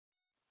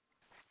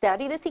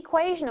Study this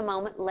equation a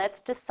moment.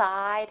 Let's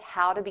decide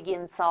how to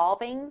begin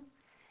solving.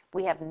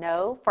 We have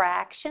no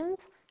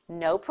fractions,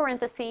 no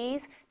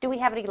parentheses. Do we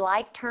have any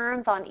like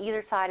terms on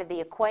either side of the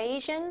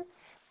equation?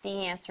 The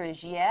answer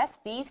is yes.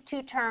 These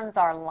two terms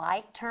are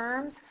like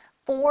terms.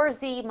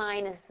 4z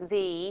minus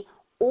z,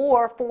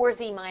 or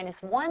 4z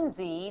minus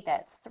 1z,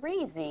 that's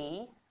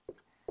 3z,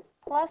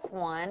 plus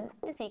 1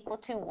 is equal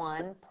to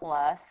 1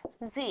 plus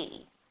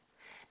z.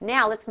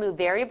 Now let's move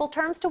variable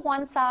terms to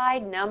one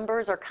side,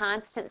 numbers or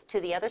constants to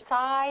the other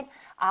side.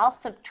 I'll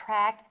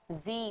subtract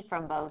z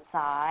from both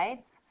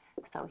sides.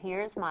 So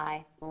here's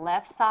my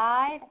left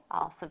side,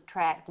 I'll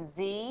subtract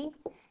z.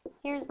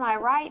 Here's my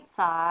right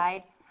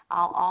side,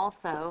 I'll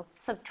also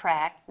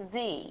subtract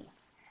z.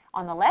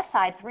 On the left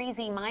side,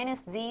 3z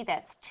minus z,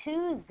 that's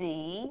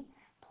 2z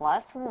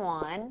plus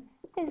 1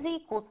 is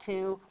equal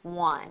to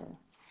 1.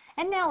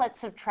 And now let's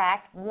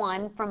subtract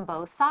 1 from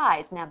both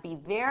sides. Now be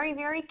very,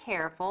 very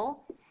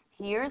careful.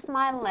 Here's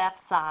my left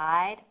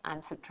side,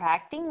 I'm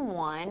subtracting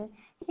 1.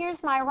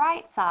 Here's my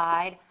right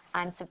side,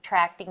 I'm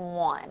subtracting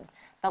 1.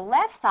 The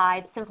left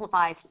side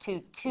simplifies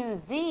to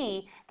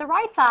 2z. The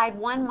right side,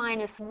 1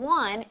 minus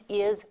 1,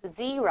 is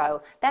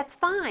 0. That's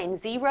fine.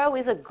 0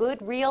 is a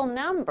good real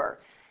number.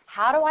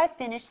 How do I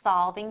finish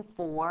solving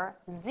for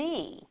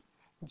z?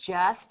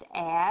 Just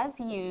as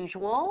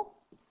usual,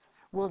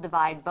 we'll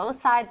divide both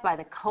sides by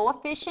the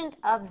coefficient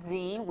of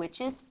z, which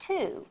is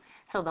 2.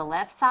 So the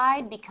left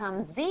side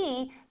becomes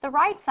z. The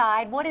right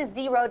side, what is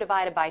 0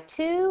 divided by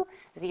 2?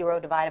 0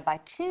 divided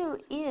by 2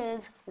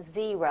 is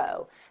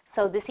 0.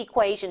 So this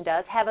equation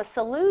does have a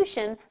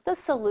solution. The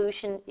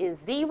solution is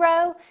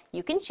 0.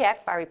 You can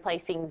check by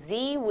replacing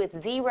z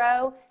with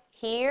 0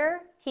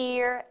 here,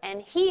 here,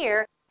 and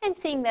here, and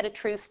seeing that a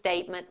true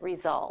statement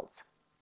results.